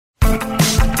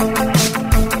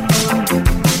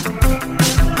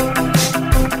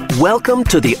Welcome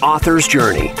to The Author's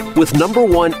Journey with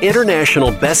 #1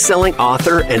 international best-selling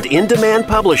author and in-demand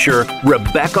publisher,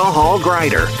 Rebecca Hall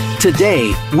Gruyter.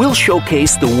 Today, we'll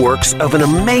showcase the works of an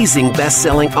amazing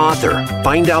best-selling author,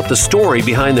 find out the story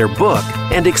behind their book,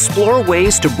 and explore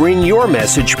ways to bring your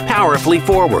message powerfully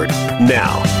forward.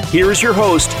 Now, here's your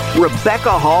host,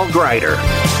 Rebecca Hall Gruyter.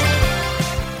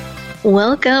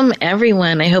 Welcome,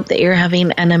 everyone. I hope that you're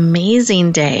having an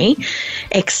amazing day.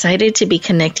 Excited to be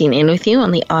connecting in with you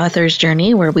on the Author's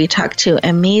Journey, where we talk to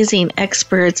amazing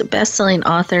experts, best-selling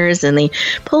authors, and they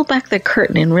pull back the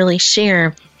curtain and really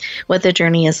share what the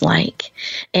journey is like.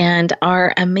 And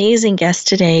our amazing guest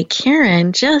today,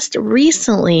 Karen, just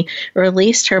recently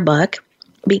released her book,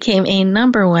 became a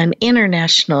 #1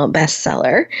 international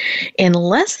bestseller in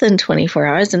less than 24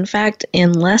 hours. In fact,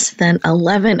 in less than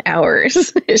 11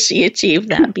 hours, she achieved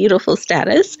that beautiful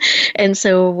status. And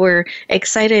so we're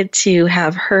excited to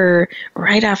have her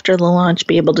right after the launch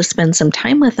be able to spend some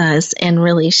time with us and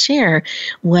really share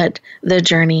what the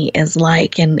journey is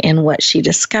like and what she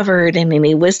discovered and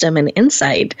any wisdom and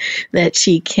insight that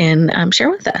she can share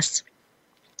with us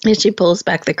as she pulls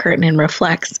back the curtain and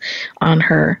reflects on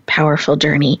her powerful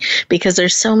journey, because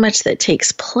there's so much that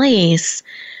takes place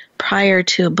prior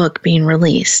to a book being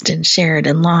released and shared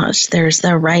and launched. There's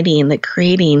the writing, the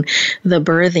creating, the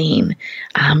birthing,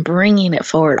 bringing it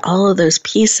forward, all of those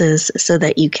pieces so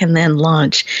that you can then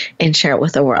launch and share it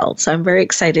with the world. So I'm very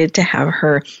excited to have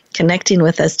her connecting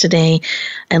with us today.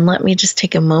 And let me just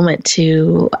take a moment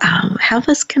to have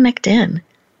us connect in.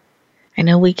 I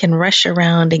know we can rush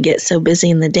around and get so busy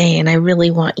in the day, and I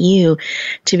really want you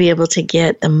to be able to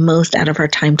get the most out of our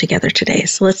time together today.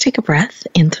 So let's take a breath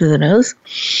in through the nose,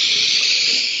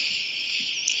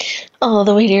 all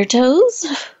the way to your toes,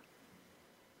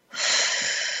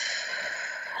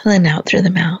 and then out through the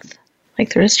mouth, like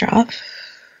through a straw.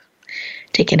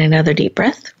 Taking another deep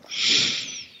breath.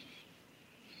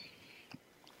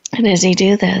 And as you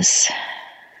do this,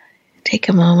 take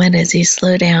a moment as you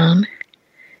slow down.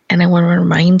 And I want to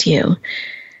remind you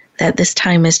that this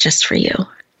time is just for you.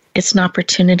 It's an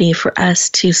opportunity for us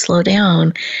to slow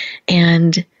down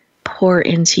and pour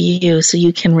into you so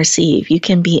you can receive. You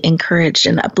can be encouraged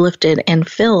and uplifted and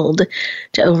filled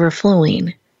to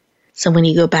overflowing. So when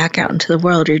you go back out into the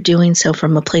world, you're doing so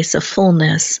from a place of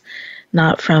fullness,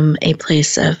 not from a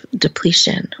place of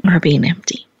depletion or being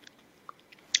empty.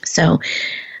 So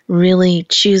really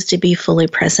choose to be fully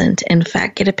present. In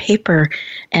fact, get a paper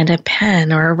and a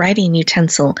pen or a writing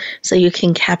utensil so you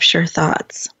can capture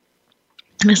thoughts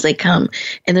as they come.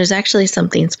 And there's actually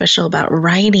something special about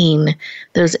writing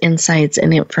those insights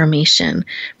and information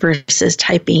versus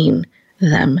typing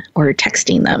them or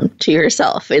texting them to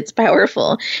yourself. It's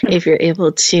powerful if you're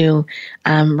able to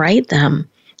write them.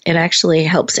 It actually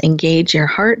helps engage your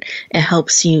heart. It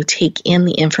helps you take in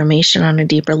the information on a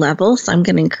deeper level. So I'm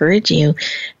going to encourage you,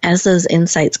 as those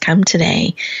insights come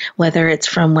today, whether it's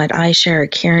from what I share or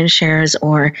Karen shares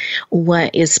or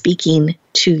what is speaking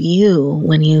to you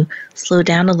when you slow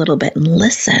down a little bit and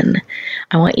listen,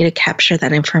 I want you to capture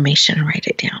that information and write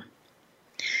it down.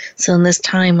 So in this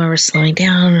time where we're slowing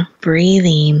down,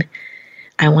 breathing,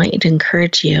 I want you to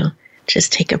encourage you,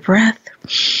 just take a breath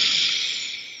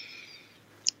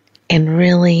and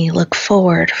really look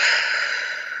forward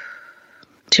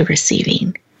to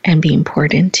receiving and being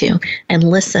poured into, and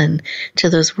listen to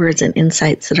those words and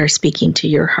insights that are speaking to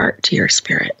your heart, to your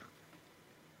spirit.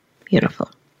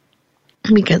 Beautiful.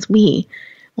 Because we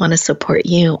want to support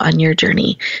you on your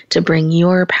journey to bring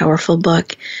your powerful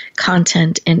book,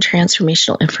 content, and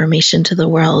transformational information to the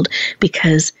world,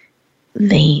 because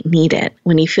they need it.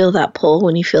 When you feel that pull,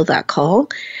 when you feel that call,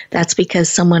 that's because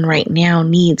someone right now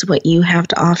needs what you have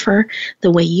to offer,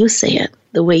 the way you say it,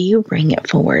 the way you bring it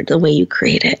forward, the way you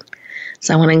create it.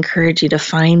 So I want to encourage you to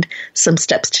find some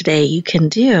steps today you can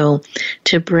do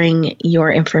to bring your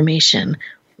information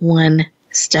one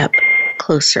step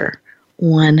closer,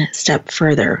 one step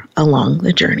further along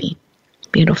the journey.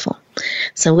 Beautiful.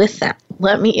 So with that,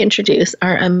 let me introduce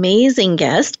our amazing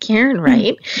guest, Karen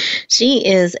Wright. She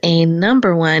is a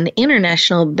 #1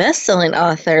 international best-selling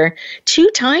author 2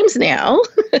 times now.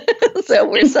 So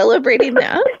we're celebrating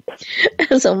that.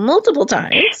 So multiple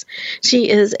times. She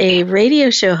is a radio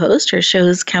show host. Her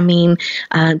show's coming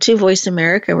to Voice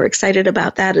America. We're excited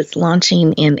about that. It's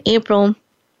launching in April.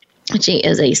 She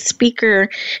is a speaker,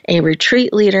 a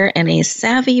retreat leader, and a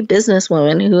savvy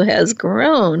businesswoman who has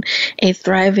grown a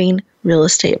thriving real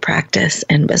estate practice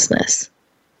and business.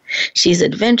 She's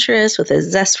adventurous with a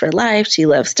zest for life. She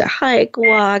loves to hike,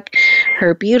 walk.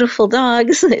 Her beautiful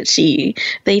dogs,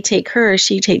 they take her,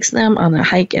 she takes them on a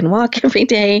hike and walk every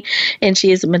day. And she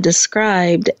has been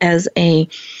described as a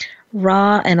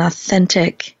raw and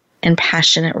authentic and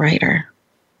passionate writer.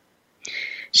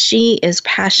 She is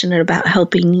passionate about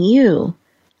helping you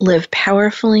live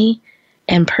powerfully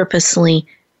and purposely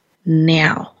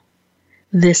now.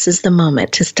 This is the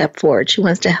moment to step forward. She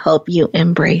wants to help you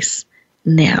embrace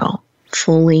now,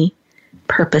 fully,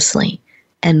 purposely,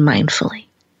 and mindfully.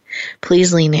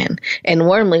 Please lean in and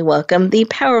warmly welcome the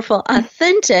powerful,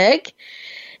 authentic,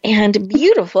 and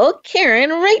beautiful Karen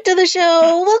right to the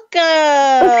show.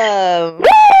 Welcome. Woo!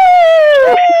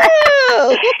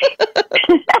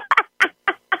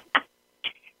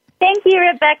 Thank you,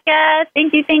 Rebecca.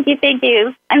 Thank you.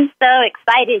 I'm so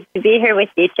excited to be here with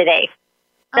you today.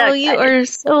 You are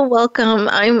so welcome.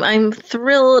 I'm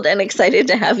thrilled and excited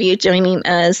to have you joining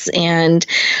us, and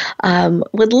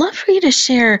would love for you to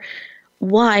share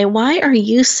why. Why are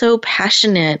you so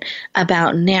passionate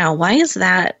about now? Why is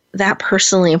that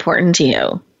personally important to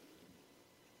you?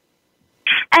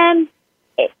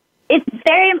 It's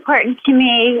very important to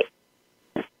me.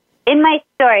 In my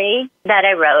story that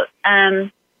I wrote,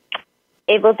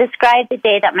 it will describe the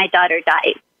day that my daughter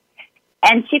died.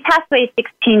 And she passed away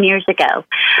 16 years ago.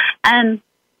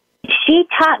 She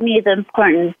taught me the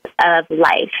importance of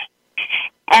life.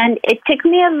 And it took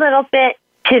me a little bit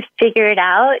to figure it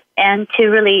out and to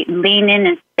really lean in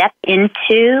and step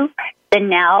into the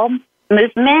now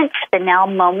movement, the now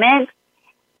moment.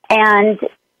 And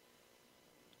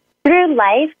through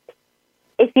life,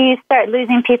 if you start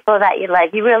losing people that you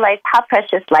love, you realize how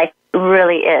precious life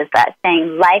really is. That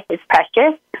saying, life is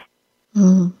precious.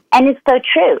 Mm. And it's so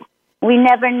true. We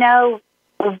never know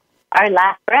our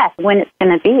last breath when it's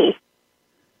going to be.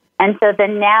 And so the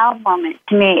now moment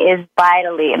to me is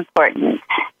vitally important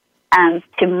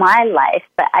to my life.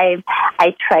 But I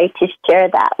try to share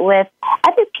that with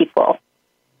other people.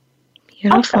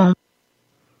 Beautiful. Also.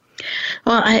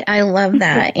 Well, I love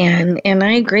that. And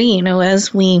I agree,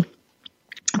 as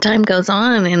time goes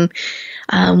on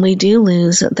and we do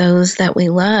lose those that we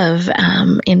love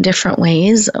in different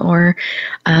ways, or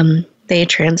they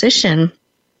transition,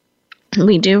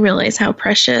 we do realize how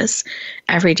precious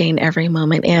every day and every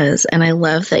moment is. And I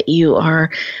love that you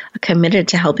are committed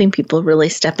to helping people really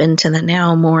step into the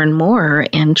now more and more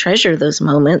and treasure those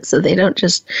moments so they don't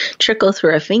just trickle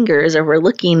through our fingers, or we're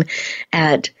looking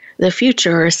at the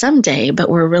future or someday, but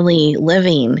we're really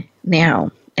living now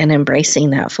and embracing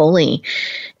that fully.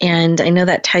 And I know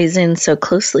that ties in so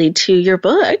closely to your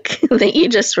book that you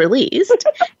just released,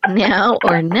 Now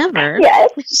or Never.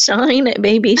 Yes. Shine,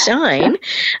 Baby, Shine.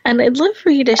 And I'd love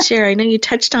for you to share, I know you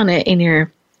touched on it in your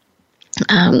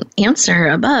answer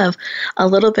above, a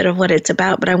little bit of what it's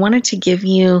about, but I wanted to give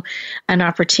you an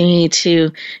opportunity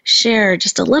to share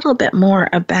just a little bit more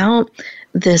about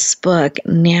this book,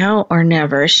 Now or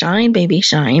Never, Shine, Baby,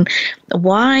 Shine,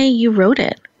 why you wrote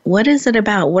it. What is it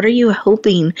about? What are you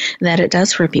hoping that it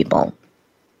does for people?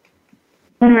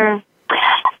 Mm-hmm.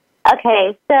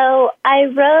 Okay, so I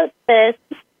wrote this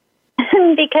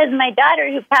because my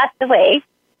daughter who passed away,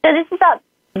 so this is about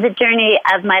the journey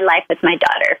of my life with my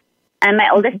daughter. And my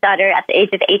oldest daughter, at the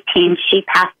age of 18, she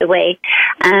passed away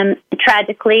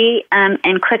tragically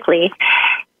and quickly.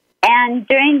 And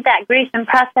during that grief and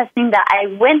processing that I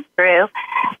went through,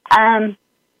 I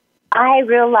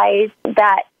realized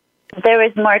that there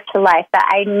was more to life, that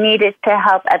I needed to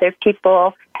help other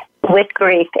people with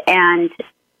grief and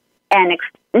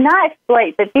not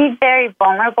exploit, but be very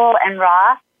vulnerable and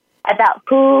raw about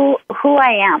who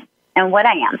I am and what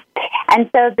I am. And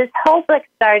so this whole book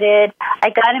started, I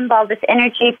got involved with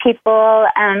energy people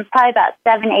probably about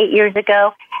 7-8 years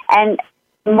ago, and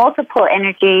multiple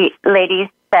energy ladies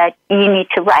said, you need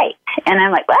to write. And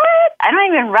I'm like, what? I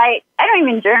don't even write. I don't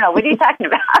even journal. What are you talking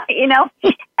about?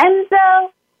 And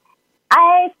so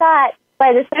I thought,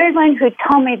 by the third one who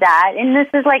told me that, and this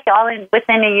is like all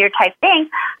within a year type thing,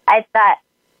 I thought,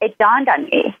 it dawned on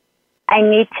me. I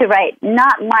need to write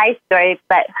not my story,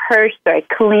 but her story,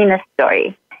 Kalina's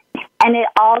story. And it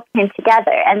all came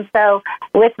together. And so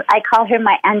I call her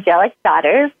my angelic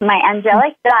daughter. My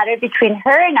angelic daughter, between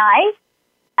her and I,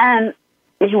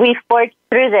 we forged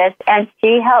through this, and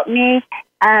she helped me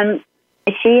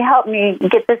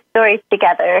get this story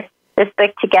together, this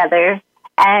book together.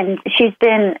 And she's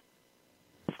been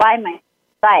by my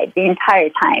side the entire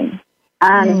time.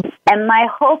 And my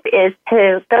hope is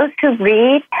to those who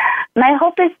read, my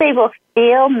hope is they will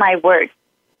feel my words.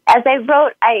 As I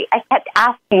wrote, I kept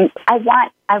asking,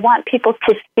 I want people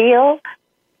to feel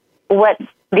what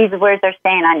these words are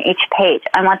saying on each page.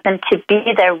 I want them to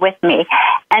be there with me.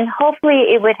 And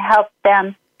hopefully it would help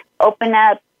them open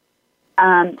up,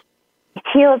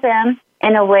 heal them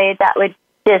in a way that would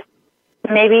just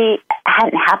maybe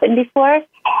hadn't happened before.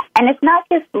 And it's not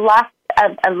just loss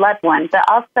a loved one, but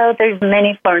also there's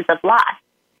many forms of loss,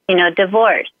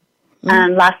 divorce,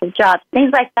 loss of jobs,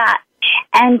 things like that.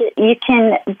 And you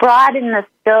can broaden the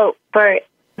scope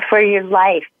for your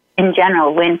life in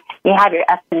general when you have your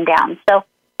ups and downs. So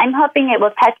I'm hoping it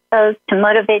will touch those to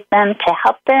motivate them, to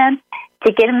help them,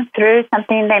 to get them through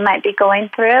something they might be going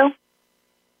through.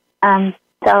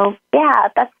 So, yeah,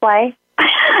 that's why.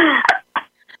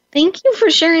 Thank you for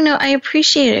sharing. No, I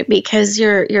appreciate it because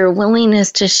your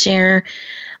willingness to share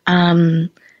the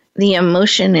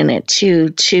emotion in it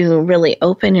to really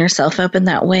open yourself up in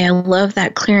that way. I love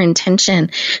that clear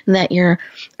intention that your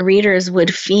readers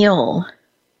would feel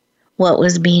what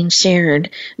was being shared,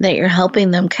 that you're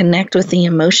helping them connect with the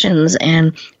emotions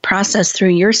and process through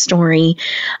your story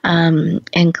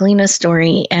and Glena's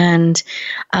story, and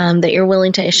that you're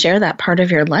willing to share that part of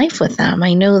your life with them.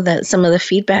 I know that some of the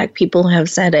feedback people have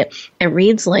said it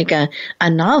reads like a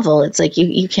novel. It's like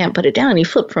you can't put it down. You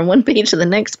flip from one page to the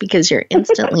next because you're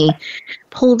instantly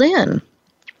pulled in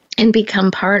and become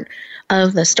part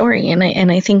of the story.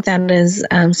 And I think that is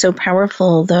so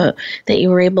powerful that you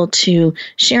were able to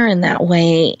share in that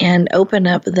way and open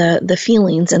up the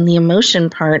feelings and the emotion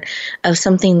part of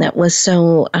something that was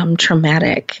so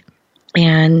traumatic.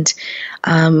 And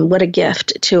what a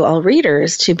gift to all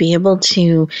readers to be able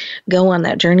to go on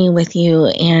that journey with you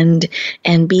and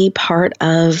be part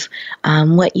of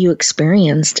what you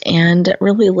experienced, and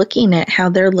really looking at how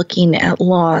they're looking at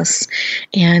loss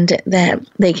and that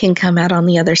they can come out on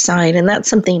the other side. And that's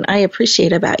something I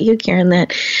appreciate about you, Karen,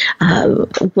 that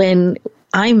when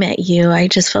I met you, I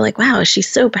just felt like, wow,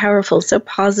 she's so powerful, so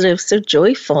positive, so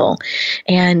joyful,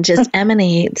 and just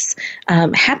emanates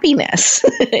happiness.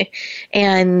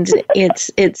 And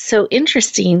it's so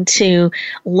interesting to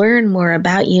learn more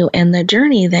about you and the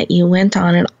journey that you went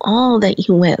on and all that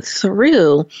you went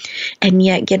through, and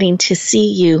yet getting to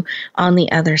see you on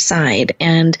the other side.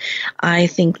 And I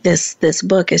think this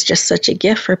book is just such a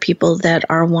gift for people that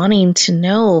are wanting to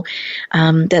know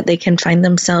that they can find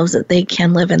themselves, that they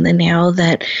can live in the now,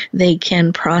 that they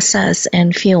can process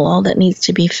and feel all that needs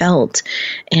to be felt,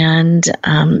 and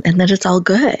that it's all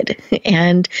good,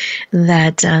 and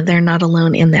that they're not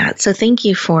alone in that. So thank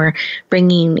you for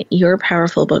bringing your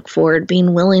powerful book forward,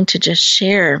 being willing to just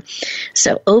share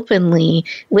so openly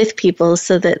with people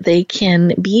so that they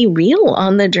can be real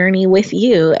on the journey with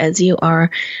you as you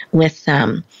are with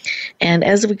them. And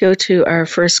as we go to our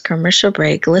first commercial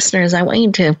break, listeners, I want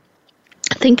you to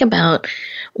think about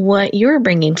what you're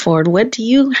bringing forward. What do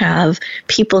you have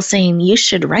people saying, you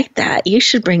should write that, you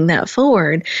should bring that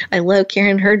forward? I love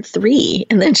Karen heard 3,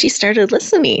 and then she started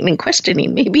listening and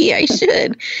questioning, maybe I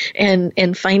should,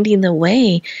 and finding the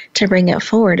way to bring it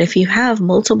forward. If you have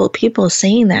multiple people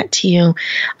saying that to you,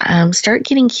 start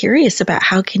getting curious about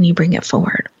how can you bring it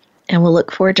forward. And we'll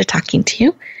look forward to talking to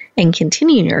you and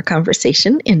continuing our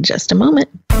conversation in just a moment.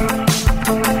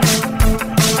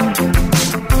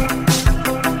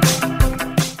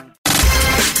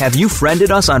 Have you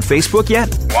friended us on Facebook yet?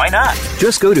 Why not?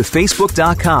 Just go to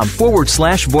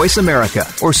facebook.com/Voice America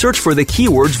or search for the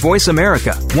keywords Voice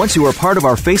America. Once you are part of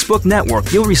our Facebook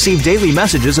network, you'll receive daily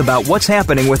messages about what's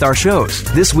happening with our shows,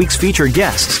 this week's featured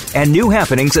guests, and new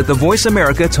happenings at the Voice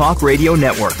America Talk Radio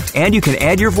Network. And you can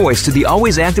add your voice to the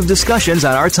always active discussions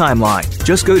on our timeline.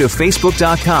 Just go to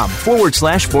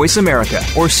facebook.com/Voice America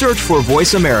or search for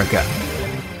Voice America.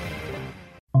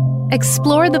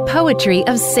 Explore the poetry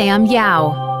of Sam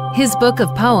Yao. His book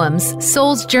of poems,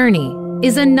 Soul's Journey,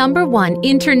 is a #1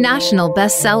 international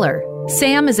bestseller.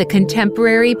 Sam is a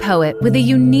contemporary poet with a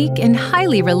unique and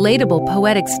highly relatable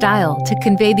poetic style to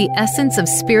convey the essence of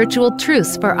spiritual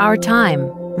truths for our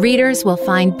time. Readers will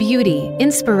find beauty,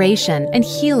 inspiration, and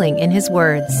healing in his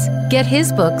words. Get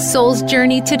his book, Soul's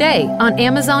Journey, today on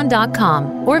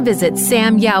Amazon.com or visit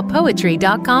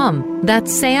SamYaoPoetry.com.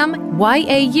 That's Sam,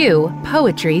 Y-A-U,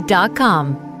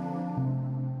 Poetry.com.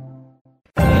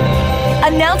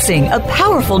 Announcing a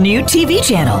powerful new TV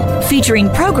channel featuring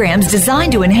programs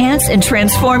designed to enhance and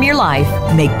transform your life.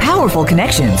 Make powerful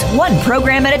connections, one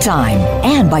program at a time.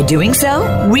 And by doing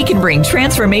so, we can bring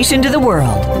transformation to the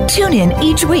world. Tune in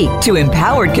each week to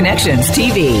Empowered Connections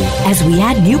TV as we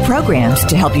add new programs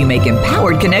to help you make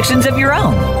empowered connections of your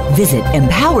own. Visit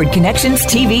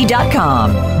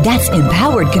EmpoweredConnectionsTV.com. That's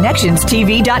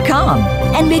EmpoweredConnectionsTV.com.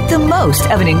 And make the most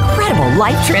of an incredible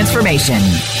life transformation.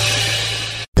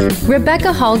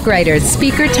 Rebecca Hall Greider's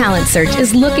Speaker Talent Search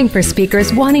is looking for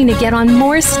speakers wanting to get on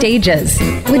more stages.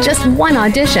 With just one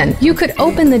audition, you could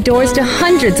open the doors to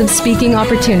hundreds of speaking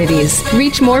opportunities,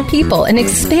 reach more people, and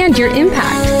expand your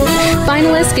impact.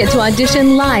 Finalists get to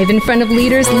audition live in front of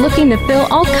leaders looking to fill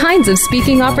all kinds of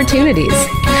speaking opportunities.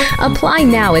 Apply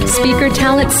now at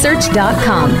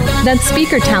SpeakerTalentSearch.com. That's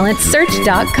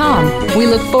SpeakerTalentSearch.com. We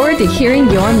look forward to hearing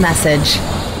your message.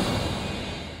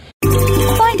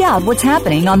 Find out what's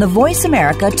happening on the Voice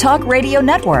America Talk Radio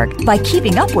Network by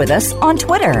keeping up with us on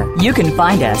Twitter. You can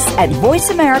find us at Voice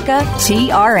America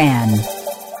TRN.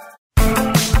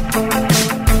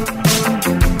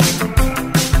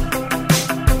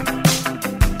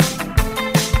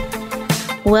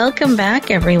 Welcome back,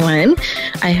 everyone.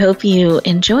 I hope you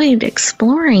enjoyed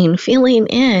exploring, feeling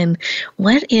in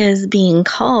what is being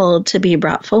called to be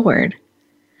brought forward.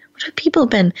 What have people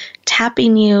been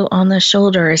tapping you on the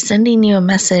shoulder or sending you a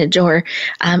message, or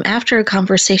after a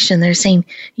conversation, they're saying,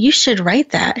 you should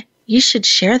write that, you should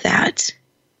share that.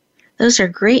 Those are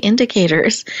great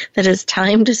indicators that it's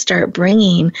time to start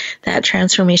bringing that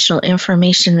transformational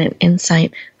information and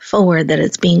insight forward, that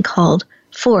it's being called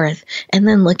forth, and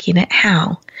then looking at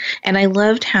how. And I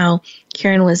loved how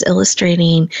Karen was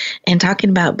illustrating and talking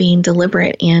about being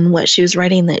deliberate in what she was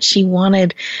writing, that she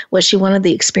wanted what she wanted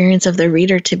the experience of the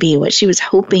reader to be, what she was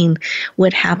hoping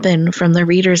would happen from the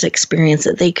reader's experience,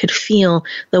 that they could feel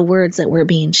the words that were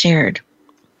being shared.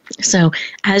 So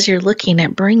as you're looking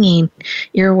at bringing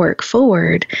your work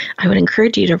forward, I would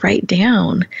encourage you to write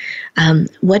down,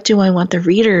 what do I want the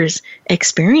reader's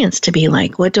experience to be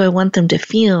like? What do I want them to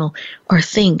feel or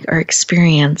think or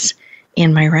experience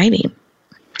in my writing?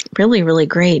 Really, really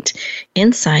great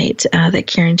insight that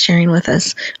Karen's sharing with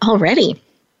us already.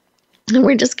 And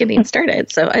we're just getting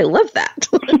started, so I love that.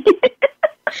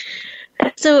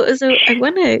 So I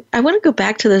want to go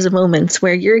back to those moments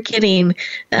where you're getting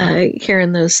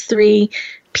Karen, those three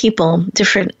people,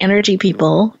 different energy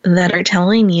people that are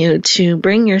telling you to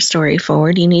bring your story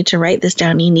forward. You need to write this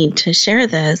down. You need to share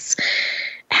this.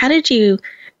 How did you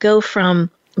go from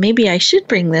maybe I should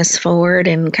bring this forward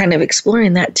and kind of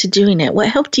exploring that to doing it? What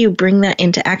helped you bring that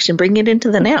into action, bring it into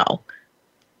the now?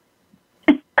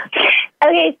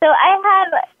 Okay, so I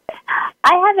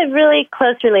have a really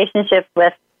close relationship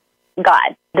with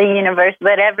God, the universe,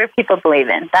 whatever people believe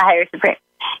in, the higher supreme.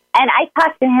 And I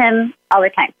talk to him all the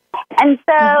time. And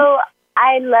so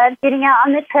I love getting out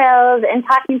on the trails and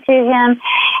talking to him.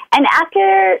 And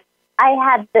after I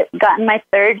had gotten my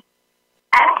third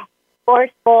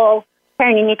forceful,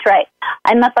 Karen, you need to write,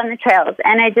 I'm up on the trails.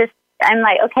 And I'm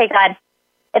like, okay, God,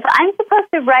 if I'm supposed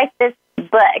to write this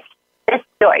book, this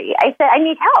story, I said, I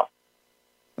need help.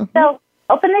 So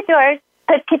open the doors,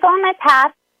 put people on my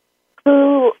path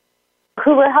who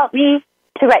will help me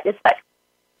to write this book.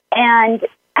 And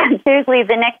seriously,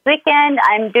 the next weekend,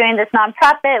 I'm doing this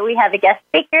nonprofit. We have a guest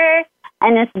speaker,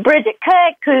 and it's Bridget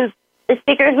Cook, who's the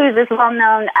speaker, who's this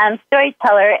well-known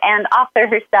storyteller and author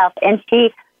herself, and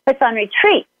she puts on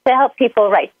retreats to help people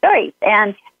write stories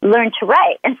and learn to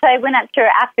write. And so I went up to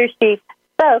her after she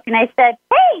spoke, and I said,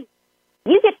 hey,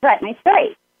 you get to write my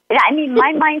story. I mean,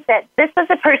 my mindset, this was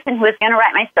the person who was going to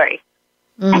write my story.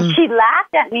 And she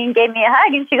laughed at me and gave me a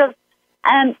hug, and she goes,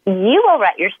 you will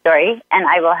write your story, and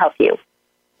I will help you.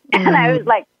 And I was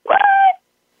like, what?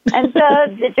 And so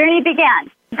the journey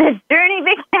began.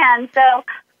 So,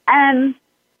 and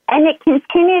it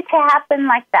continued to happen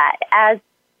like that. As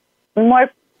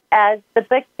the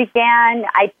book began,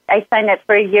 I signed up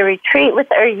for a year retreat with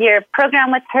her, a year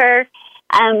program with her.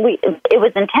 It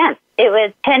was intense. It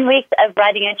was 10 weeks of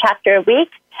writing a chapter a week.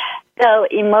 So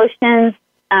emotions,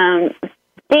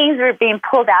 things were being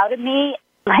pulled out of me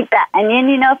like that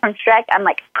onion, from Shrek. I'm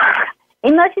like,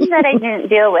 emotions that I didn't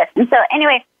deal with. And so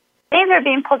anyway, things were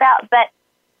being pulled out, but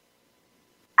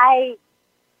I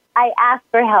asked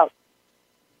for help.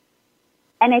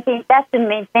 And I think that's the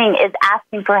main thing, is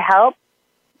asking for help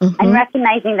and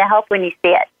recognizing the help when you see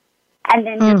it, and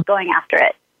then just going after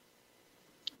it.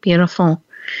 Beautiful.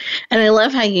 And I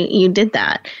love how you did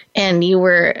that. And you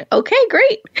were, okay,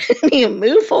 great. You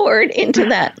move forward into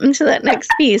that next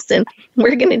piece. And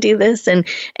we're going to do this. And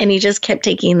you just kept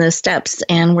taking those steps,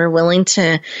 and we're willing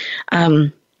to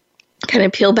kind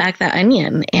of peel back that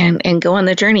onion and go on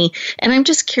the journey. And I'm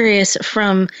just curious,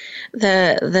 from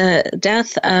the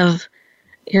death of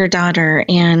your daughter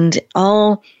and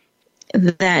all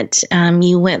that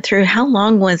you went through, how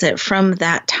long was it from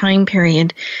that time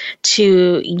period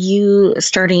to you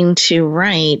starting to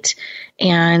write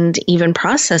and even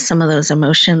process some of those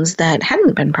emotions that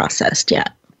hadn't been processed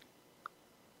yet?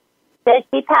 So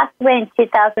she passed away in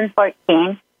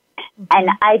 2014, And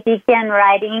I began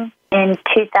writing in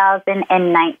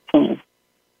 2019.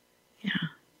 Yeah.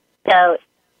 So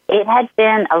it had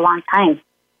been a long time.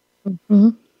 Mm-hmm.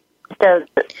 So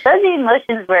those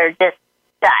emotions were just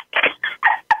stuck.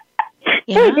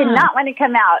 Yeah. They did not want to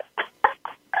come out.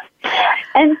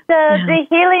 And so the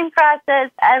healing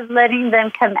process of letting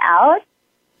them come out,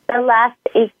 the last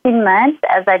 18 months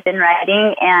as I've been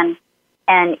writing and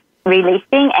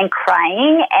releasing and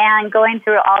crying and going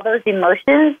through all those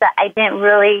emotions that I didn't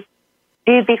really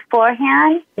do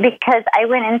beforehand because I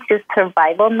went into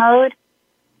survival mode,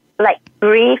 like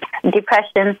grief,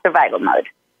 depression, survival mode.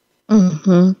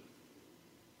 Mm-hmm.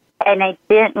 And I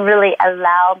didn't really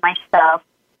allow myself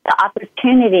the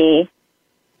opportunity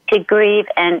to grieve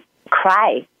and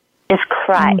cry, just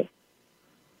cry.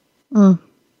 Mm.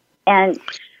 And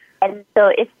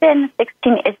so it's been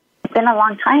a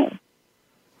long time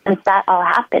since that all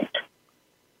happened.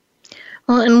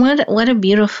 Well, and what a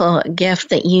beautiful gift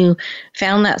that you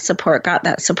found that support, got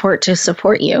that support to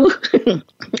support you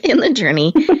in the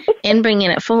journey and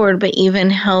bringing it forward, but even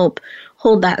help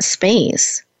hold that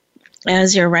space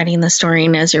as you're writing the story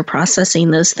and as you're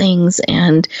processing those things,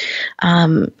 and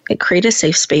create a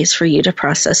safe space for you to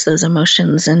process those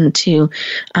emotions and to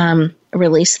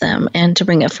release them and to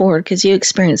bring it forward, because you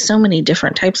experience so many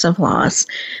different types of loss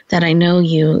that I know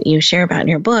you share about in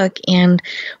your book, and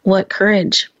what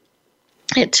courage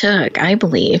it took, I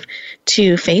believe,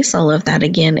 to face all of that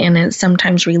again and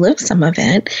sometimes relive some of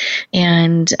it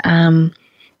and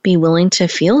be willing to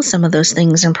feel some of those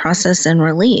things and process and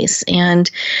release. And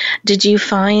did you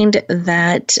find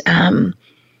that,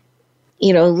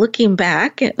 looking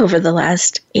back over the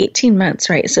last 18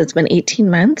 months, right? So it's been 18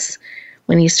 months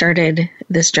when you started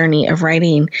this journey of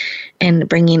writing and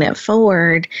bringing it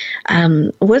forward.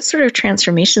 What sort of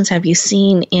transformations have you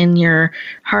seen in your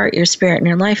heart, your spirit, and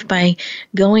your life by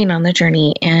going on the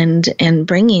journey and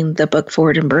bringing the book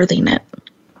forward and birthing it?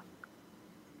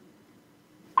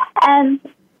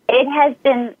 It has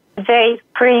been very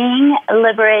freeing,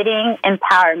 liberating,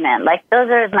 empowerment. Like, those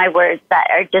are my words that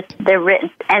are they're written,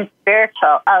 and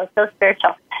spiritual. Oh, so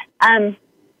spiritual. And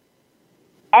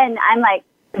I'm like,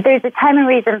 there's a time and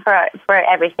reason for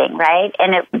everything, right?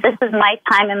 And this is my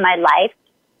time in my life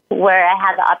where I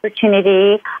had the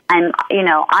opportunity. I'm,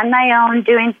 on my own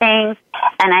doing things,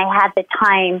 and I had the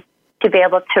time to be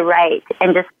able to write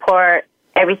and just pour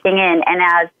everything in. And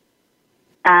as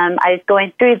I was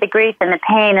going through the grief and the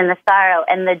pain and the sorrow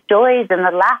and the joys and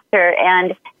the laughter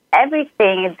and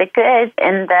everything, the good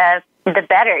and the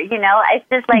better, it's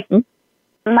just like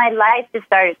my life just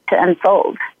started to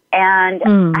unfold. And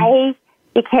I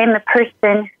became a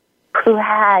person who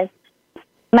has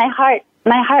my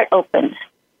heart opened,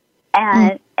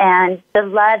 and the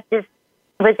love just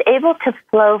was able to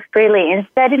flow freely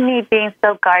instead of me being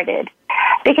so guarded.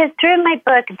 Because through my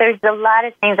book, there's a lot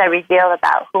of things I reveal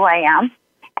about who I am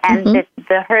and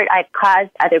the hurt I've caused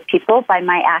other people by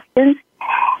my actions,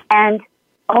 and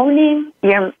owning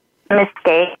your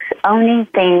mistakes, owning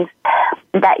things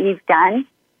that you've done,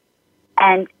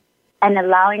 and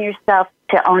allowing yourself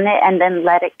to own it and then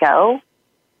let it go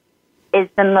is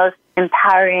the most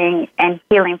empowering and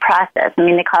healing process. I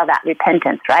mean, they call that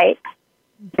repentance, right?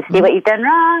 To see what you've done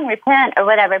wrong, repent or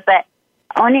whatever, but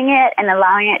owning it and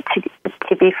allowing it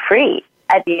to be free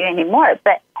of you anymore.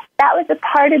 But that was a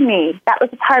part of me. That was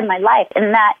a part of my life.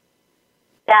 And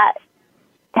that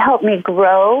helped me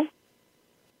grow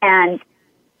and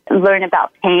learn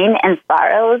about pain and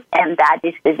sorrows and bad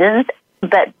decisions,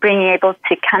 but being able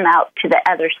to come out to the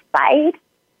other side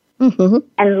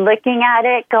and looking at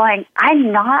it going,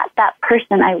 I'm not that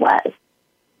person I was.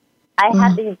 I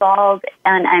have evolved,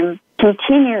 and I'm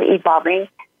continually evolving.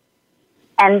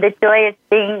 And the joy of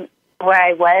being where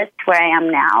I was to where I am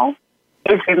now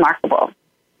is remarkable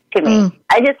to me.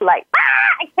 I just I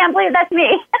can't believe that's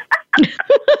me.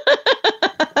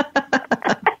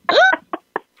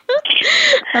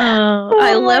 Oh,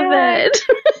 I love it.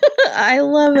 I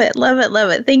love it. Love it.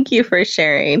 Love it. Thank you for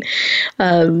sharing.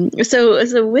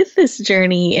 So with this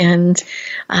journey and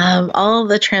all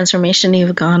the transformation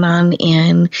you've gone on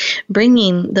in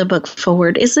bringing the book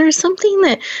forward, is there something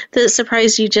that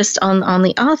surprised you just on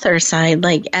the author side,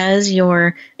 like as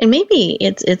your, and maybe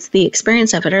it's the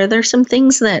experience of it, are there some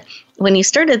things that when you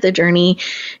started the journey,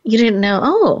 you didn't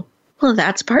know, well,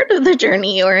 that's part of the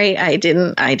journey, or I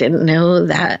didn't know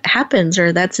that happens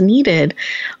or that's needed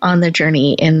on the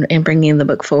journey in bringing the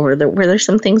book forward? Were there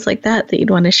some things like that you'd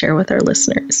want to share with our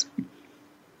listeners?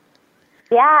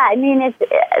 Yeah, I mean, it's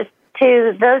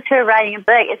to those who are writing a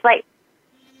book, it's like,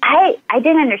 I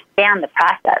didn't understand the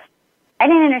process. I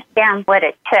didn't understand what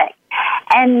it took.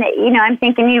 And, I'm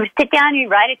thinking you sit down, you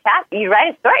write a chapter, you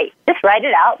write a story. Just write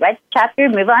it out, write the chapter,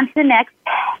 move on to the next.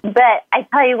 But I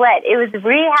tell you what, it was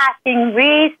rehashing,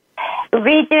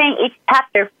 redoing each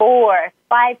chapter 4 or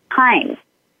 5 times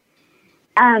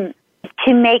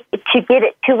to get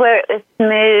it to where it was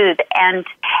smooth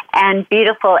and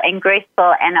beautiful and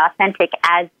graceful and authentic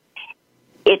as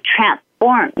it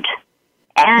transformed.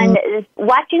 And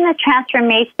watching the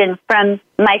transformation from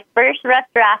my first rough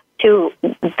draft to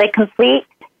the complete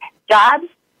job,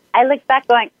 I look back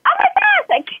going, oh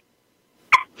my gosh,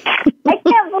 I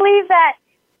can't believe that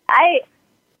I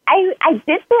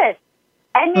did this.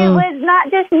 And it was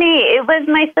not just me, it was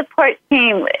my support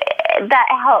team that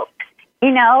helped,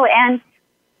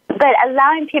 but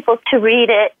allowing people to read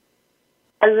it,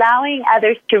 allowing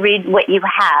others to read what you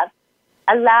have,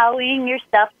 allowing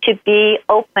yourself to be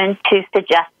open to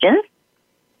suggestions,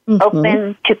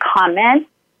 open to comments.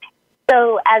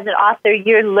 So as an author,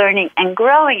 you're learning and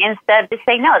growing instead of just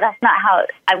saying, no, that's not how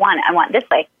I want it. I want it this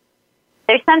way.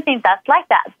 There's something that's like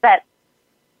that. But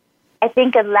I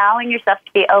think allowing yourself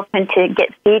to be open to get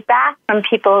feedback from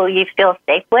people you feel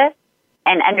safe with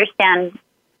and understand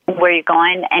where you're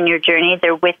going and your journey,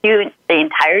 they're with you the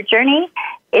entire journey,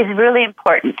 is really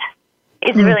important.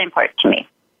 It's really important to me.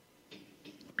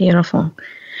 Beautiful.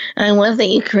 I love that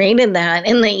you created that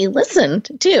and that you listened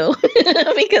too,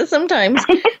 because sometimes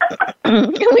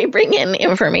we bring in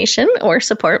information or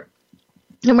support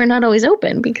and we're not always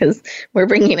open because we're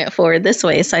bringing it forward this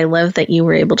way. So I love that you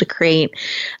were able to create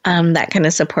that kind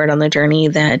of support on the journey,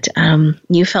 that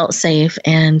you felt safe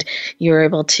and you were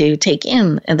able to take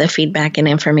in the feedback and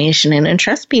information and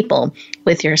entrust people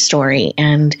with your story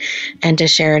and to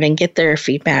share it and get their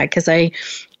feedback. Because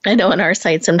I know on our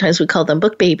site, sometimes we call them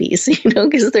book babies,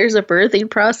 because there's a birthing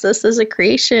process as a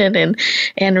creation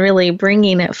and really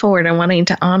bringing it forward and wanting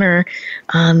to honor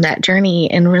that journey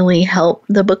and really help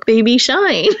the book baby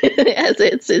shine as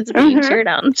it's being shared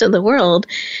out into the world.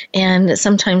 And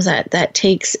sometimes that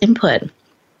takes input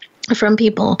from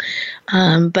people.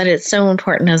 But it's so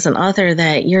important as an author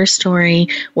that your story,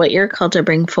 what you're called to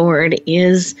bring forward,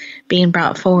 is being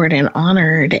brought forward and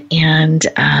honored and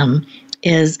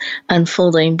is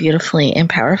unfolding beautifully and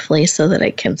powerfully so that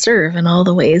it can serve in all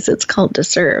the ways it's called to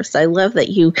serve. So I love that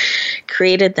you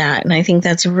created that. And I think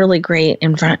that's really great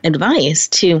advice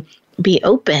to be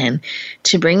open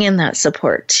to bring in that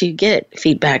support, to get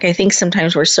feedback. I think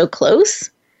sometimes we're so close.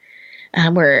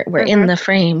 We're in the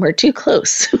frame. We're too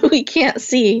close. We can't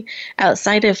see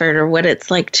outside of it or what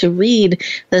it's like to read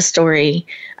the story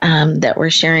that we're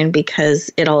sharing,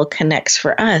 because it all connects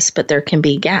for us, but there can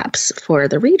be gaps for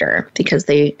the reader because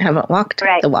they haven't walked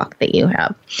the walk that you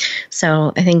have.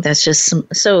 So I think that's just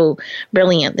so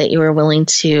brilliant that you were willing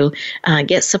to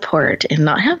get support and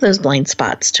not have those blind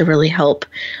spots to really help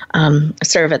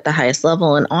serve at the highest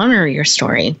level and honor your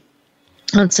story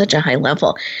on such a high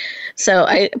level. So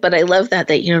I love that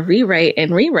rewrite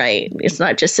and rewrite. It's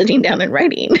not just sitting down and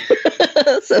writing.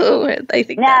 So I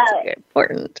think that's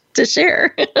important to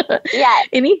share. Yeah.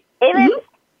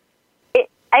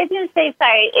 I was going to say,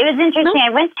 sorry, it was interesting. No. I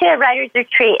went to a writer's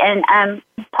retreat, and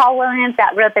Paul Williams,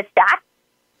 that wrote The Stack,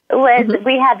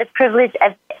 we had the privilege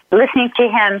of listening to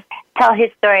him tell his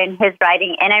story and his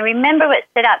writing. And I remember what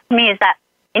stood out to me is that,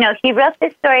 he wrote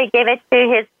this story, gave it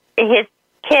to his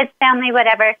kids, family,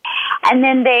 whatever. And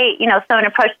then they, someone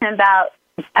approached him about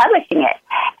publishing it.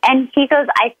 And he goes,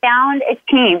 I found a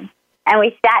team, and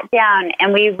we sat down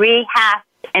and we rehashed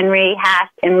and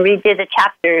redid the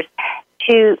chapters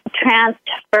to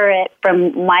transfer it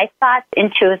from my thoughts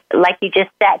into, like you just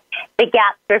said, the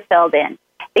gaps were filled in.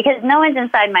 Because no one's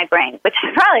inside my brain, which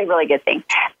is probably a really good thing.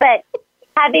 But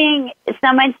having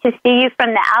someone to see you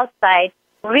from the outside,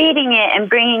 reading it and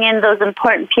bringing in those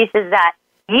important pieces that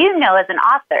as an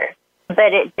author,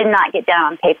 but it did not get down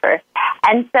on paper.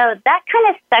 And so that kind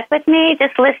of stuck with me,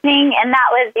 just listening. And that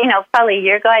was, probably a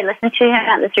year ago, I listened to him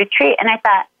at this retreat, and I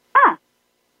thought,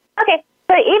 okay.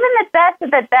 So even the best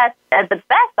of the best of the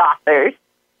best authors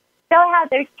still have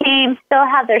their team, still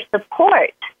have their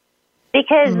support,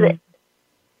 because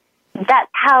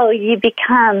that's how you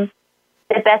become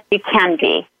the best you can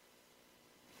be.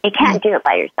 You can't do it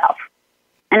by yourself.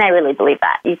 And I really believe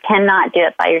that. You cannot do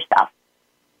it by yourself.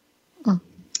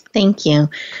 Thank you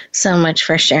so much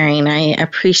for sharing. I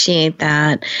appreciate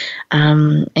that.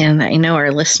 And I know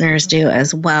our listeners do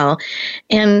as well.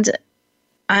 And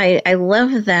I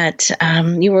love that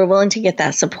you were willing to get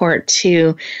that support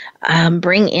to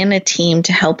bring in a team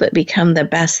to help it become the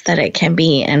best that it can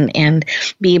be and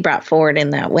be brought forward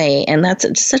in that way. And that's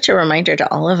such a reminder to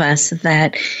all of us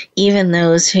that even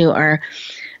those who are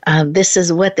this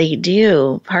is what they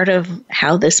do. Part of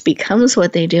how this becomes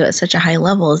what they do at such a high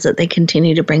level is that they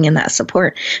continue to bring in that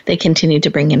support. They continue to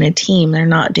bring in a team. They're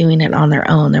not doing it on their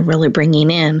own. They're really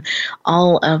bringing in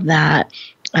all of that,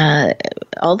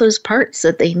 all those parts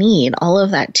that they need, all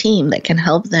of that team that can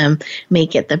help them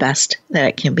make it the best that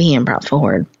it can be and brought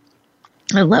forward.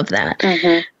 I love that.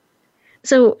 Mm-hmm.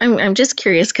 So I'm just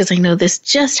curious, because I know this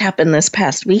just happened this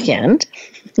past weekend,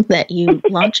 that you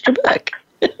launched a book.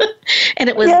 And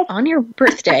it was on your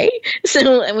birthday.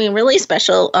 So, I mean, really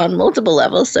special on multiple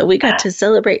levels. So we got to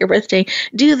celebrate your birthday,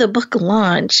 do the book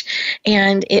launch,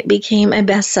 and it became a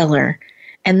bestseller.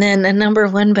 And then a number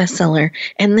one bestseller.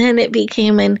 And then it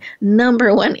became a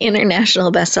number one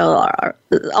international bestseller,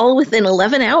 all within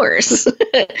 11 hours.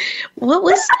 What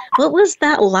was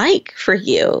that like for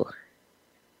you?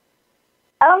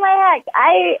 Oh my heck.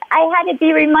 I had to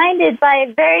be reminded by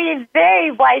a very,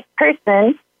 very wise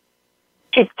person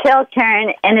to chill,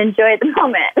 Karen, and enjoy the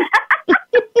moment.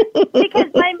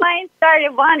 Because my mind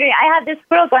started wandering. I had this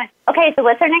squirrel going, okay, so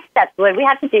what's our next step? What do we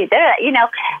have to do? You know.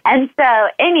 And so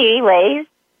anyways,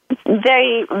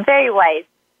 very, very wise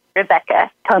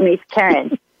Rebecca told me,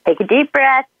 Karen, take a deep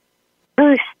breath,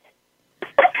 boost.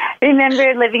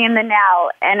 Remember living in the now.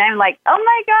 And I'm like, oh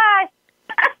my gosh.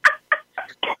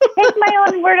 Take my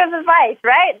own word of advice,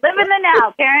 right? Live in the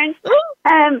now, Karen.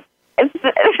 But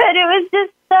it was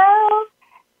just so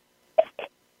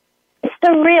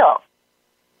surreal.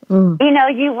 You know,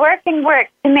 you work and work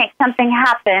to make something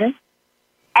happen,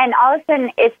 and all of a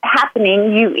sudden it's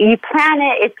happening. You plan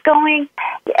it, it's going.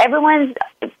 Everyone's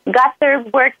got their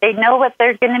work. They know what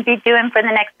they're going to be doing for the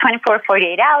next 24,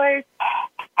 48 hours,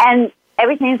 and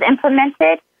everything's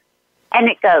implemented, and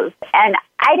it goes. And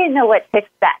I didn't know what to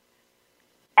expect.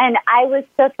 And I was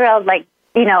so thrilled, like,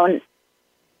 you know,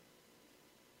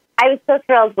 I was so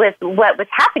thrilled with what was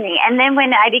happening. And then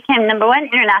when I became number one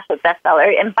international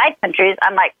bestseller in 5 countries,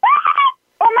 I'm like,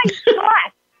 oh my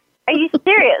gosh, are you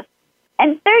serious?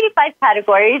 And 35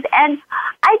 categories. And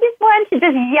I just wanted to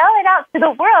just yell it out to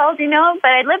the world, you know,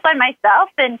 but I live by myself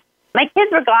and my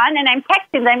kids were gone and I'm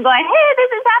texting them going, hey,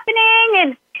 this is happening.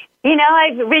 And, you know, I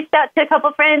reached out to a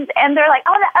couple friends and they're like,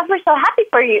 oh, we're so happy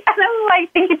for you. And I'm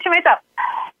like thinking to myself,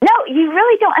 no, you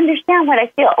really don't understand what I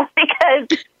feel because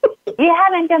you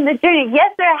haven't done the journey.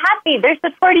 Yes, they're happy. They're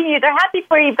supporting you. They're happy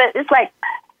for you. But it's like,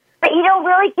 but you don't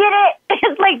really get it.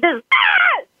 It's like this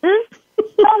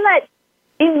so much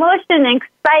emotion and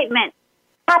excitement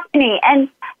happening. And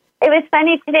it was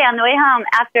funny today on the way home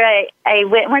after I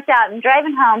went and worked out and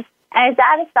driving home. And I was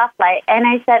at a stoplight and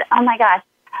I said, oh my gosh,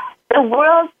 the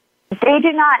world, they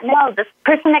do not know. This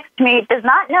person next to me does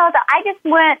not know that I just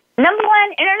went number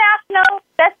one international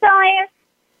bestseller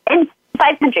in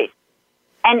 5 countries.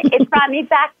 And it brought me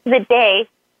back to the day,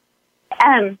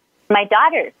 my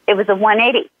daughter, it was a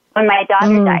 180 when my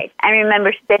daughter died. I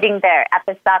remember sitting there at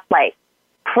the stoplight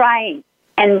crying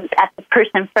and at the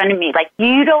person in front of me, like,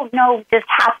 you don't know what just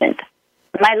happened.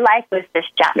 My life was just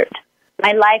shattered.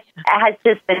 My life has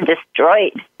just been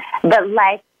destroyed. But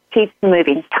life keeps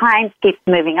moving. Time keeps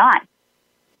moving on.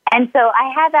 And so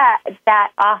I had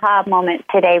that aha moment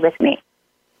today with me.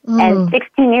 And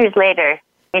 16 years later,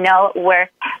 you know, where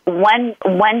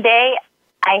one day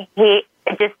I hate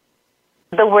just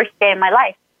the worst day of my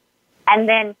life. And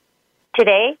then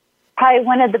today, probably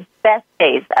one of the best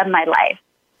days of my life.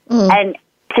 And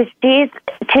to see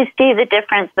the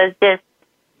difference was just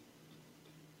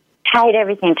tied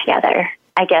everything together,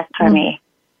 I guess, for me.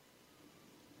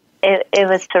 It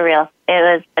was surreal. It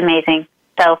was amazing.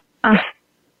 So,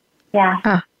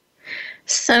 yeah.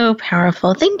 So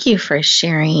powerful. Thank you for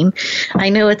sharing. I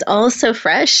know it's all so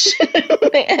fresh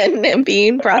and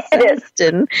being processed,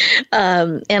 and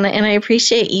I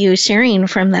appreciate you sharing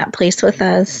from that place with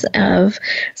us of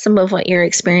some of what you're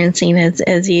experiencing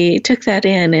as you took that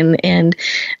in, and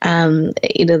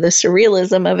you know, the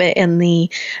surrealism of it and the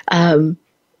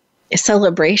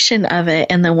celebration of it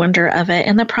and the wonder of it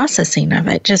and the processing of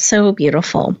it. Just so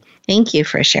beautiful. Thank you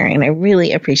for sharing. I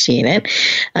really appreciate it.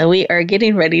 We are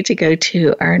getting ready to go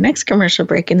to our next commercial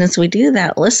break. And as we do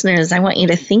that, listeners, I want you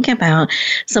to think about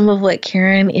some of what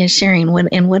Karen is sharing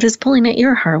and what is pulling at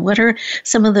your heart. What are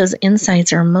some of those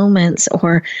insights or moments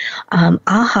or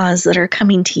ahas that are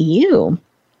coming to you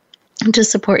to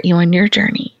support you on your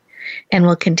journey? And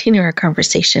we'll continue our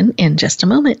conversation in just a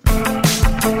moment.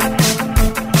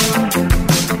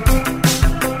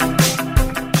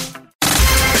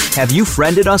 Have you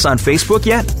friended us on Facebook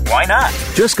yet? Why not?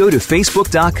 Just go to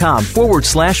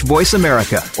facebook.com/Voice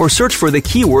America or search for the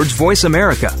keywords Voice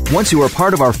America. Once you are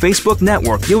part of our Facebook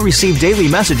network, you'll receive daily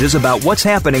messages about what's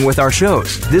happening with our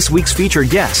shows, this week's featured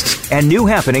guests, and new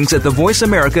happenings at the Voice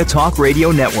America Talk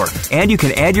Radio Network. And you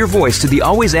can add your voice to the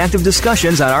always active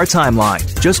discussions on our timeline.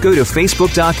 Just go to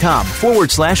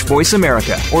facebook.com/Voice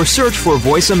America or search for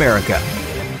Voice America.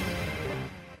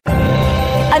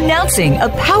 Announcing a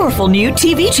powerful new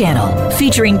TV channel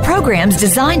featuring programs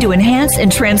designed to enhance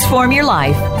and transform your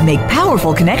life. Make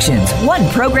powerful connections, one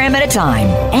program at a time.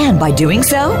 And by doing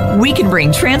so, we can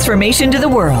bring transformation to the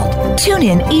world. Tune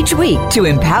in each week to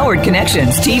Empowered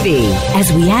Connections TV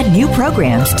as we add new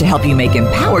programs to help you make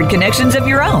empowered connections of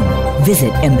your own.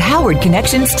 Visit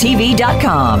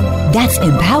empoweredconnectionstv.com. That's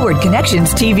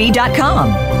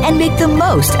empoweredconnectionstv.com. And make the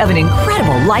most of an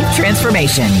incredible life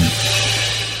transformation.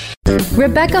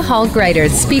 Rebecca Hall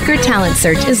Greider's Speaker Talent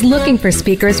Search is looking for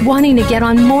speakers wanting to get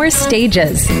on more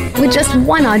stages. With just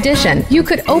one audition, you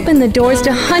could open the doors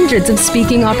to hundreds of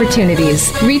speaking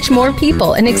opportunities, reach more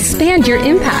people, and expand your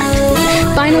impact.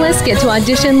 Finalists get to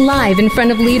audition live in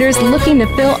front of leaders looking to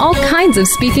fill all kinds of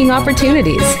speaking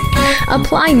opportunities.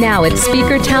 Apply now at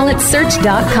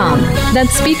SpeakerTalentSearch.com.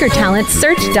 That's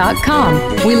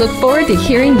SpeakerTalentSearch.com. We look forward to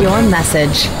hearing your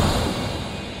message.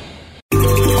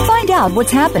 Find out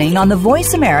what's happening on the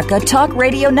Voice America Talk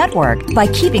Radio Network by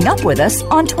keeping up with us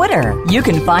on Twitter. You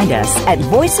can find us at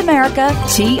Voice America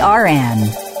TRN.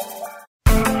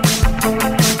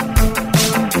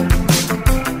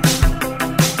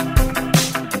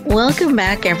 Welcome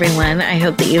back, everyone. I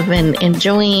hope that you've been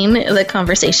enjoying the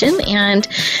conversation and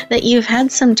that you've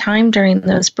had some time during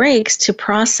those breaks to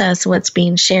process what's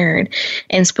being shared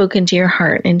and spoken to your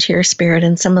heart and to your spirit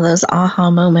and some of those aha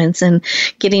moments and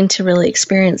getting to really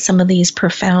experience some of these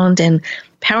profound and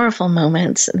powerful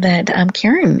moments that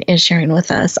Karen is sharing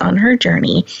with us on her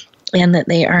journey, and that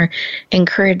they are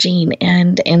encouraging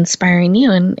and inspiring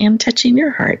you and touching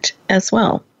your heart as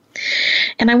well.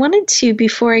 And I wanted to,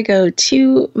 before I go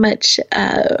too much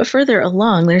further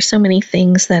along, there's so many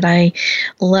things that I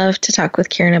love to talk with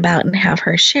Karen about and have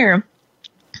her share.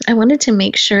 I wanted to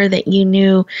make sure that you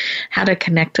knew how to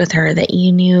connect with her, that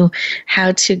you knew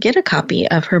how to get a copy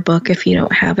of her book if you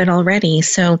don't have it already.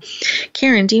 So,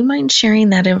 Karen, do you mind sharing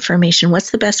that information?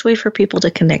 What's the best way for people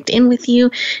to connect in with you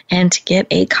and to get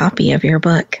a copy of your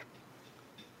book?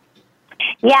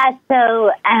 Yeah,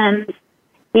 so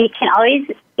you can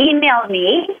always email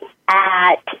me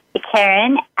at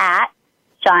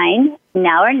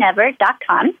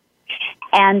Karen@shinenowornever.com.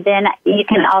 And then you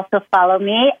can also follow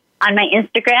me on my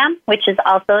Instagram, which is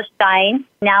also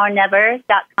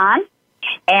shinenowornever.com,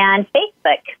 and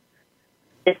Facebook.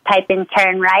 Just type in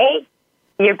Karen Wright,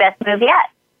 your best move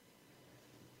yet.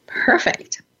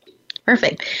 Perfect.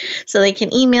 So they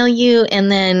can email you,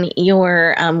 and then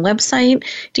your website.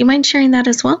 Do you mind sharing that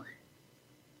as well?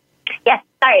 Yes,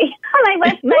 sorry. My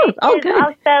website is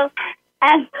also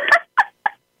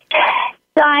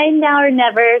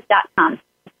shinenowornever.com.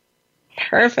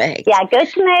 Perfect. Yeah, go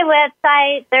to my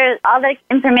website. There's all the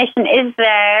information is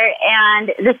there,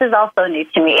 and this is also new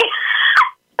to me.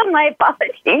 My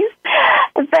apologies.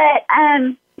 But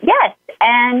yes,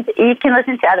 and you can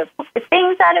listen to other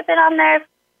things that have been on there,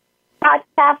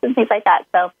 podcasts and things like that.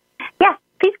 So yeah,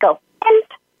 please go and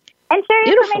share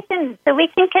your information so we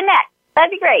can connect.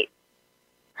 That'd be great.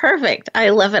 Perfect. I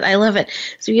love it.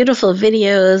 It's beautiful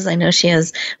videos. I know she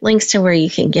has links to where you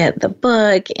can get the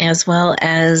book, as well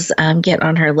as get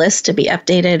on her list to be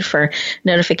updated for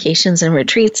notifications and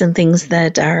retreats and things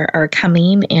that are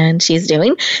coming and she's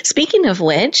doing. Speaking of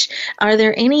which, are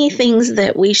there any things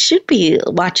that we should be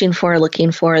watching for,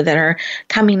 looking for, that are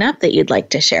coming up that you'd like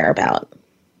to share about?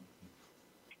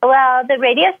 Well, the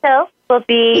radio show will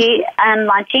be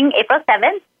launching April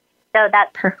 7th. So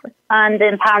that's perfect. On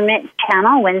the Empowerment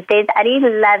Channel, Wednesdays at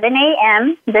 11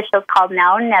 a.m. The show's called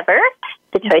Now or Never.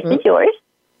 The choice is yours.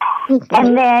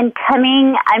 And then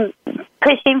I'm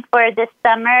pushing for this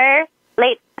summer,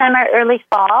 late summer, early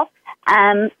fall,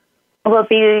 will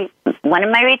be one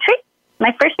of my retreats,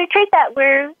 my first retreat that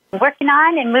we're working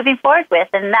on and moving forward with,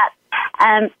 and that's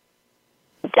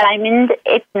Diamond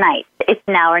Ignite. It's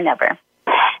Now or Never.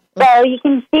 So you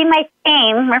can see my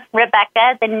theme,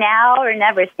 Rebecca, the Now or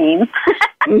Never theme.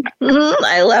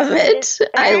 I love it.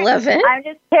 I'm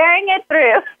just carrying it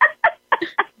through.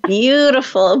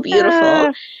 Beautiful.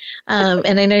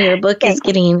 And I know your book is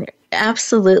getting,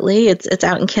 absolutely, it's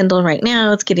out in Kindle right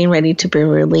now. It's getting ready to be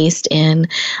released in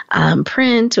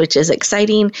print, which is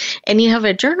exciting. And you have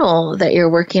a journal that you're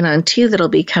working on, too, that'll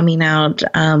be coming out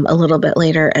a little bit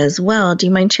later as well. Do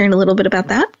you mind sharing a little bit about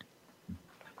that?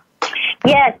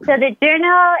 Yes, so the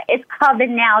journal is called the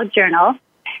Now Journal,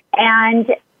 and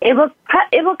it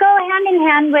will go hand in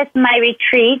hand with my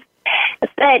retreat.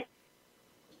 But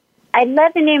I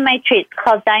love the name of my retreat. It's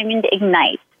called Diamond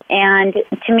Ignite. And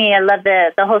to me, I love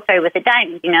the whole story with the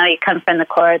diamond. You know, you come from the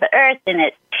core of the earth, and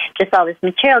it's just all this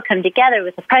material come together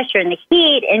with the pressure and the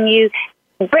heat, and you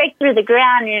break through the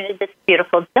ground, and it's this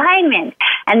beautiful diamond.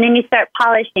 And then you start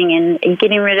polishing and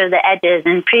getting rid of the edges,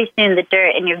 and pretty soon the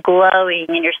dirt, and you're glowing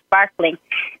and you're sparkling.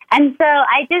 And so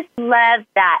I just love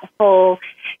that whole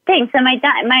thing. So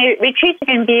my retreats are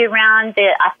going to be around the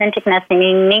authenticness and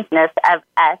uniqueness of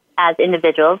us as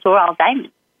individuals. We're all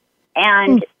diamonds.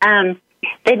 And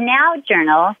the Now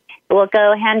Journal will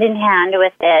go hand in hand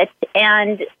with it.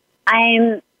 And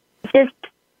I'm just,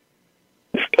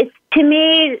 it's, to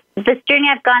me, this journey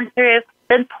I've gone through,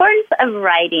 the importance of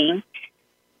writing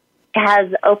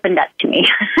has opened up to me,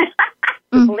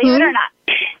 believe it or not.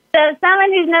 So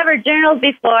someone who's never journaled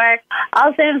before, all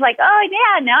of a sudden is like, oh,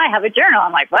 yeah, now I have a journal.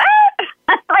 I'm like, what?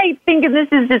 I think this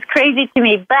is just crazy to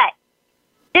me. But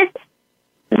just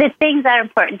the things that are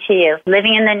important to you,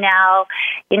 living in the now,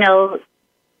 you know,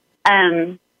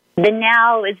 the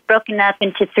now is broken up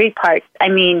into 3 parts. I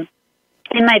mean,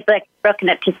 in my book, it's broken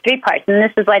up to 3 parts, and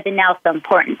this is why the now is so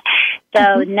important.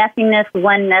 So nothingness,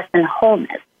 oneness, and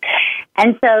wholeness.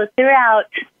 And so throughout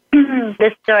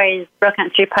this story is broken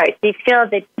up 3 parts. You feel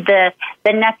the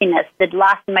nothingness, the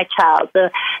loss of my child,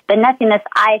 the nothingness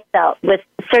I felt with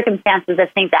circumstances of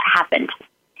things that happened.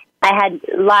 I had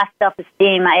lost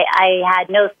self-esteem. I had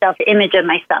no self-image of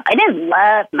myself. I didn't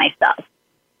love myself.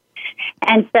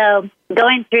 And so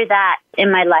going through that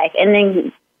in my life, and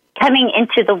then coming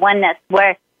into the oneness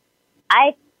where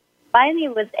I finally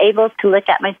was able to look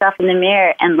at myself in the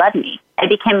mirror and love me. I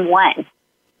became one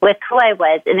with who I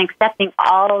was and accepting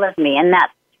all of me, and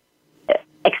that's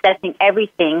accepting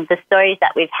everything, the stories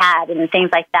that we've had and things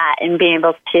like that, and being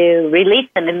able to release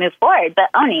them and move forward, but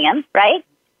owning them, right?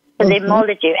 So they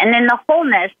molded you. And then the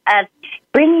wholeness of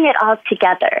bringing it all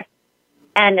together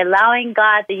and allowing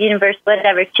God, the universe,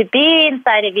 whatever, to be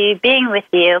inside of you, being with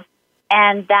you,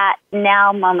 and that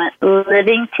now moment,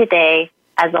 living today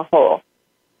as a whole.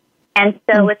 And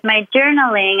so with my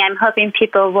journaling, I'm hoping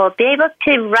people will be able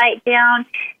to write down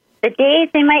the days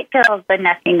they might feel the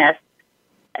nothingness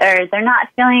or they're not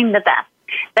feeling the best.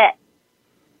 But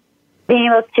being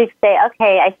able to say,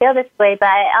 okay, I feel this way, but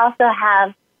I also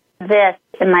have this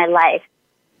in my life,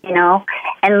 you know,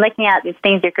 and looking at these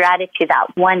things of gratitude,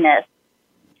 that oneness,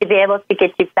 to be able to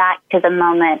get you back to the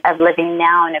moment of living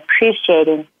now and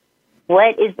appreciating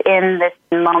what is in this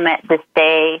moment, this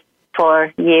day,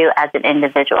 for you as an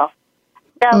individual.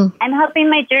 So I'm hoping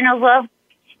my journal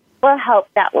will help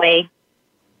that way,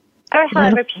 or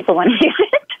however people want to use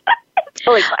it.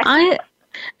 Totally fine.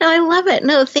 I love it.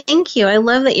 No, thank you. I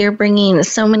love that you're bringing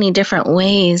so many different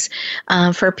ways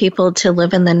for people to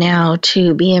live in the now,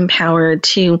 to be empowered,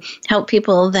 to help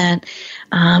people that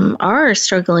are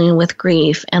struggling with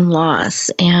grief and loss,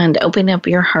 and open up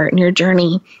your heart and your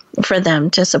journey for them,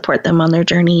 to support them on their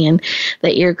journey, and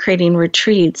that you're creating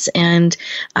retreats and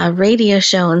a radio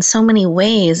show in so many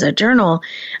ways, a journal,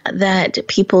 that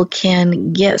people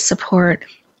can get support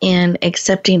in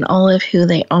accepting all of who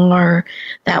they are,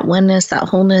 that oneness, that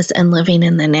wholeness, and living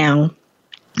in the now,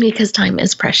 because time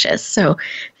is precious. So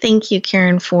thank you,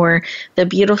 Karen, for the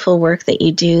beautiful work that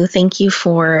you do. Thank you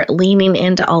for leaning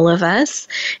into all of us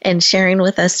and sharing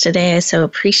with us today. I so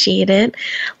appreciate it.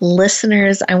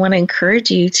 Listeners, I want to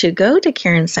encourage you to go to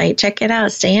Karen's site, check it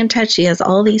out, stay in touch. She has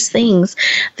all these things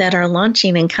that are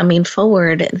launching and coming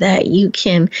forward that you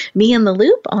can be in the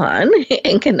loop on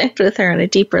and connect with her on a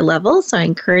deeper level. So I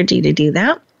encourage you to do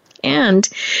that. And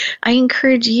I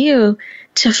encourage you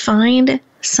to find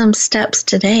some steps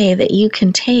today that you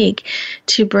can take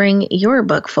to bring your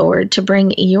book forward, to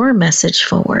bring your message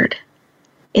forward.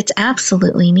 It's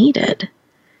absolutely needed.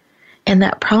 And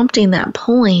that prompting, that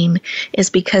pulling,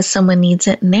 is because someone needs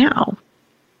it now.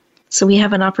 So we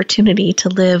have an opportunity to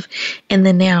live in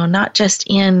the now, not just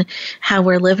in how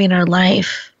we're living our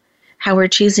life, how we're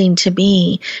choosing to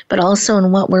be, but also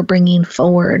in what we're bringing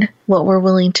forward, what we're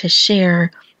willing to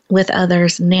share with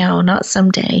others now, not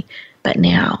someday, but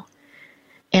now.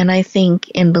 And I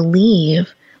think and believe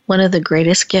one of the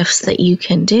greatest gifts that you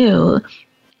can do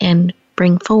and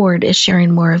bring forward is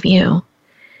sharing more of you.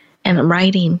 And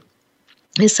writing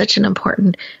is such an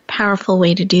important, powerful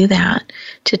way to do that,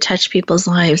 to touch people's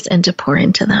lives and to pour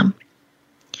into them.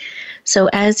 So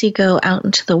as you go out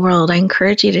into the world, I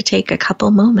encourage you to take a couple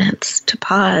moments to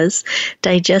pause,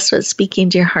 digest what's speaking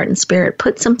to your heart and spirit,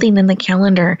 put something in the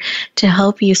calendar to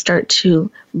help you start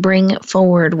to bring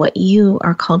forward what you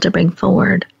are called to bring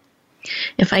forward.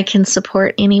 If I can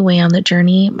support any way on the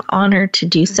journey, I'm honored to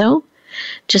do so.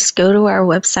 Just go to our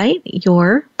website,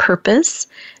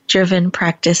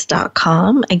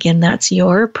 yourpurposedrivenpractice.com. Again, that's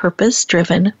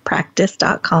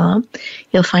yourpurposedrivenpractice.com.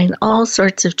 You'll find all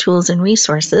sorts of tools and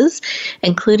resources,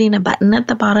 including a button at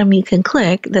the bottom you can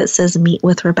click that says Meet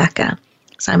with Rebecca.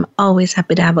 So I'm always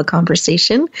happy to have a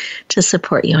conversation to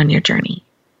support you on your journey.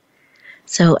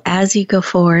 So as you go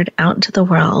forward out into the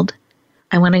world,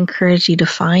 I want to encourage you to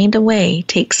find a way,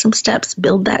 take some steps,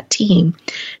 build that team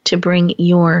to bring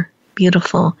your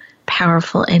beautiful,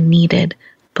 powerful, and needed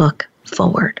book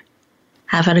forward.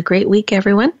 Have a great week,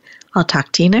 everyone. I'll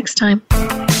talk to you next time.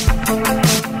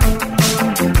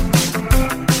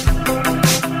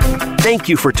 Thank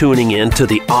you for tuning in to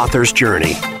The Author's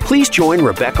Journey. Please join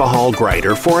Rebecca Hall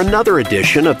Gruyter for another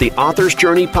edition of the Author's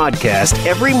Journey podcast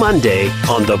every Monday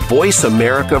on the Voice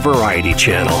America Variety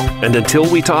Channel. And until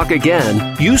we talk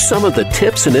again, use some of the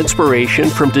tips and inspiration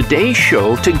from today's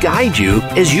show to guide you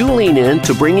as you lean in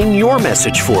to bringing your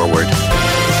message forward.